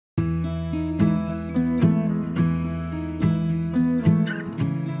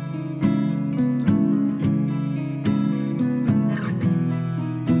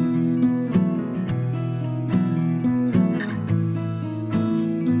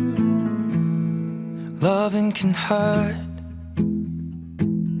Loving can hurt.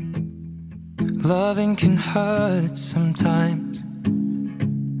 Loving can hurt sometimes,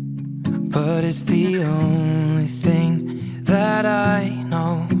 but it's the only thing that I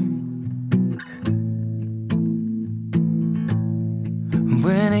know.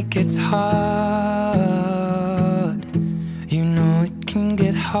 When it gets hard, you know it can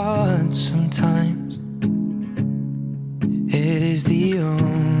get hard sometimes. It is the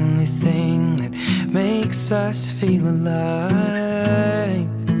only thing that makes us feel alive.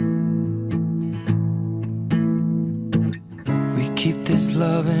 We keep this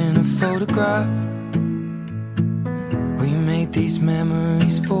love in a photograph. We made these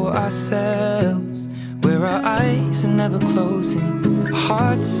memories for ourselves, where our eyes are never closing, our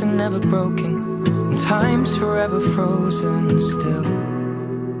hearts are never broken, and time's forever frozen still.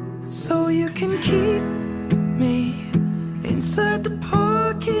 So you can keep me inside the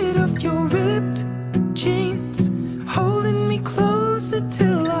pocket of your ripped jeans, holding me closer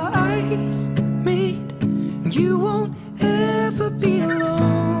till our eyes meet. You won't ever be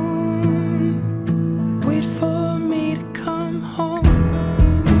alone. Wait for me to come home.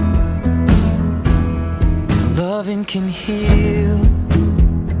 Loving can heal.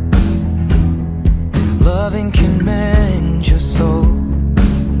 Loving can mend your soul,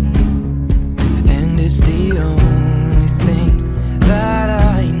 and it's the only thing that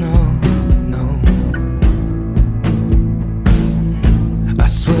I know. I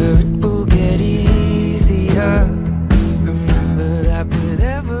swear it will get easier. Remember that with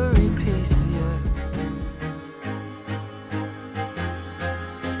every piece of you.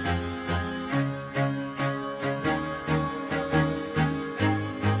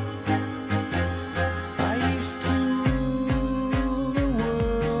 I used to rule the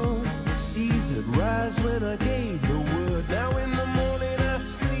world, seas would rise when I gave the word. Now in the morning I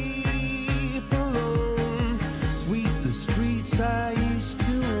sleep alone, sweep the streets I used to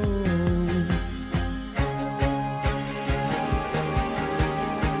own.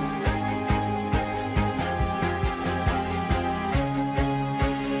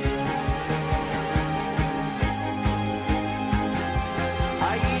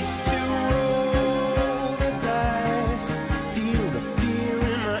 I used to roll the dice, feel the fear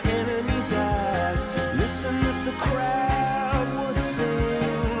in my enemy's eyes, listen as the crowd would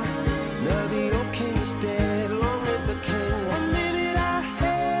sing. Now the old king is dead, long live the king. One minute I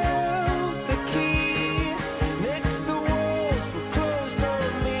held the key, next the walls were closed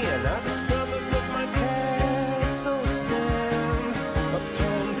on me, and I discovered that my castle stand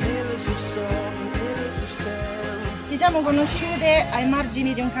upon pillars of salt and pillars of sand. Ci siamo conosciute ai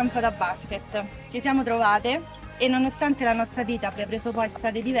margini di un campo da basket, ci siamo trovate e nonostante la nostra vita abbia preso poi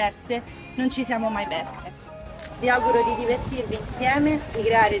strade diverse, non ci siamo mai perse. Vi auguro di divertirvi insieme, di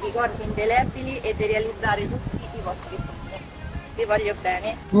creare ricordi indelebili e di realizzare tutti i vostri sogni. Vi voglio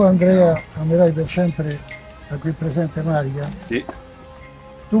bene. Tu Andrea amerai per sempre la qui presente Marika? Sì.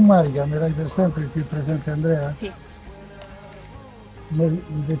 Tu Marika amerai per sempre il qui presente Andrea? Sì. I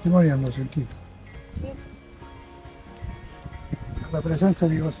testimoni hanno sentito. Sì. La presenza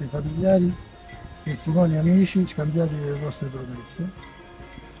dei vostri familiari, testimoni, amici, scambiati le vostre promesse.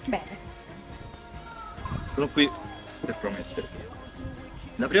 Bene. Sono qui per prometterti.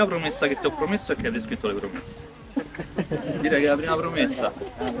 La prima promessa che ti ho promesso è che hai scritto le promesse. Direi che la prima promessa.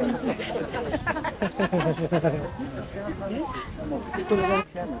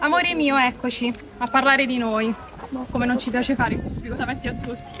 Amore mio, eccoci a parlare di noi, come non ci piace fare pubblicamente a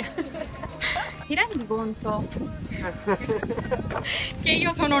tutti. Ti rendi conto che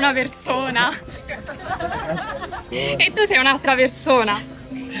io sono una persona e tu sei un'altra persona?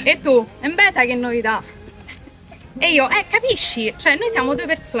 E tu? E beh, sai che novità? E io, capisci? Cioè, noi siamo due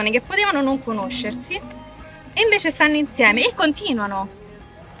persone che potevano non conoscersi e invece stanno insieme e continuano.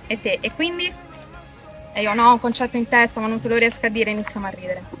 E te? E quindi? E io, no, ho un concetto in testa, ma non te lo riesco a dire, iniziamo a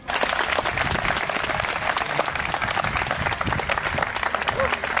ridere.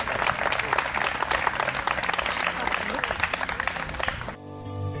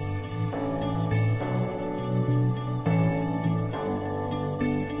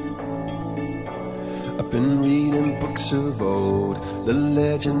 Been reading books of old, the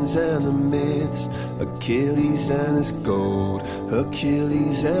legends and the myths, Achilles and his gold,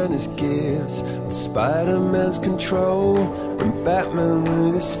 Hercules and his gifts, Spider-Man's control, and Batman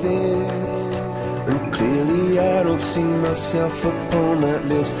with his fists. And clearly I don't see myself upon that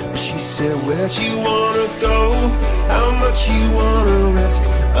list. But she said, where'd you wanna go? How much you wanna risk?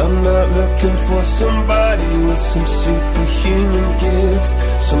 I'm not looking for somebody with some superhuman gifts,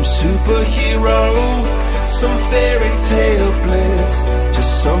 some superhero, some fairy tale bliss.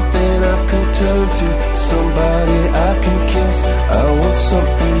 Just something I can turn to,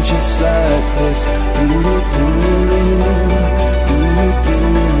 this.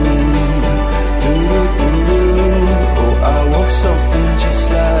 Oh, I want something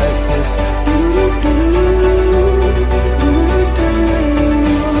just like this.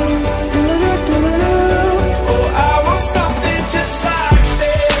 Oh, I want something just like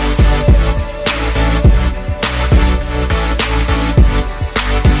this.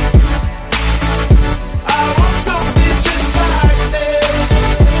 I want something just like this.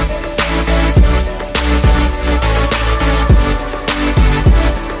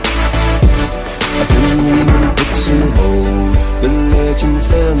 I've been reading books of old, the legends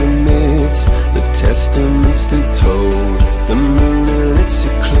and the myths, the testaments they told, the moon and its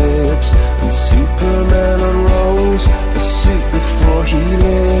eclipse, and Superman unrolls a suit before he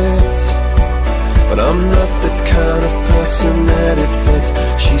lived. But I'm not the kind of person that it fits.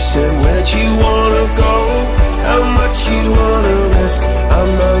 She said, where'd you wanna go? How much you wanna risk? I'm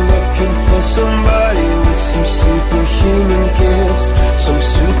not looking for somebody with some superhuman gifts, some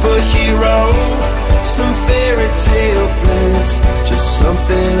superhero, some fairy tale bliss. Just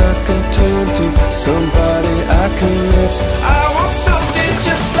something I can turn to, somebody I can miss. I want something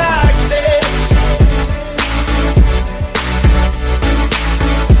just like this.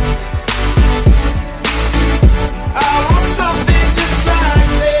 I want something just like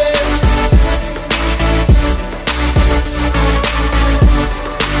this.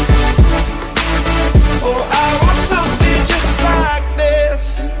 Oh, I want something just like this.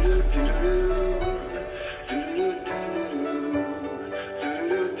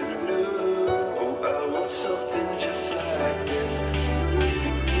 Oh, I want something just like this.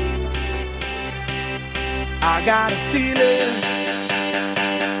 I got a feeling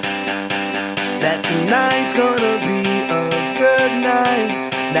that tonight's gonna be a good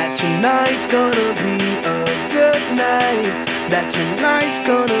night. That tonight's gonna be a good night. That tonight's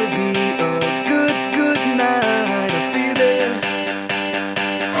gonna be a good night. I feel it.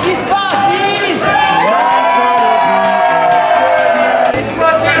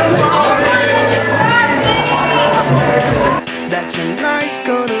 Tonight's gonna be that tonight's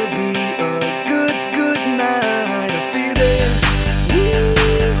gonna be a good night. I feel it.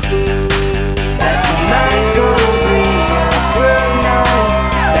 That tonight's gonna be a good night.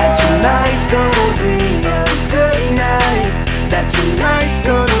 That tonight's gonna be a good night. That tonight's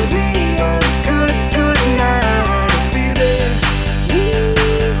gonna be a good night. I feel it.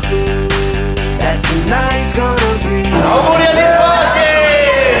 That tonight's gonna be a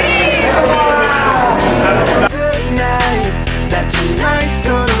good night. That tonight's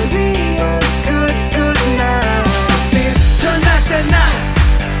gonna be a good night. Tonight's the night.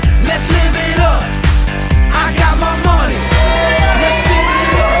 Let's live it up. I got my money. Let's spin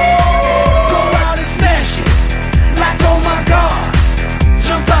it up. Go out and smash it. Like oh my God.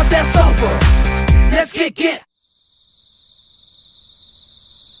 Jump out that sofa. Let's get.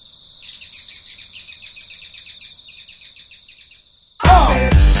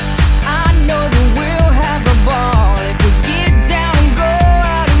 I know that we'll have a ball if we get down and go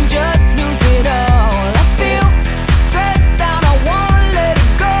out and just lose it all. I feel stressed out, I wanna let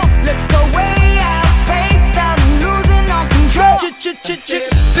it go. Let's go way out, spaced out, and losing all control.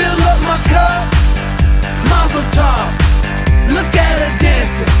 Fill up my cup. Mazel tov. Look at her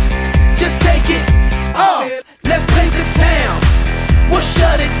dancing. Just take it off. Let's paint the town. We'll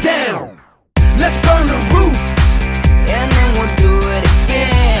shut it down. Let's burn the roof. And then we'll do it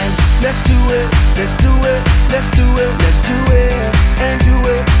again. Let's do it. Let's do it. Let's do it. Let's do it. And do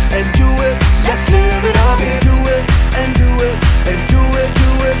it. And do it. Let's live it up. And do it. And do it. And do it. Do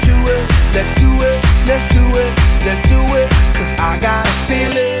it. Do it. Let's do it. Let's do it. Let's do it. 'Cause I got a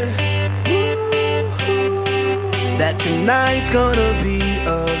feeling that tonight's gonna be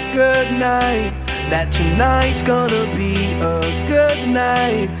a good night. That tonight's gonna be a good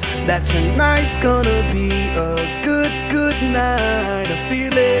night. That tonight's gonna be a good night. I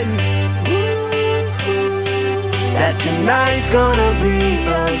feel it. That tonight's gonna be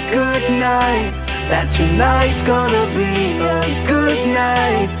a good night. That tonight's gonna be a good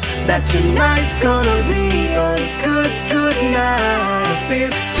night. That tonight's gonna be a good night. I feel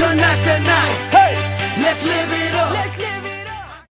tonight's the night. Hey, let's live it up. Let's live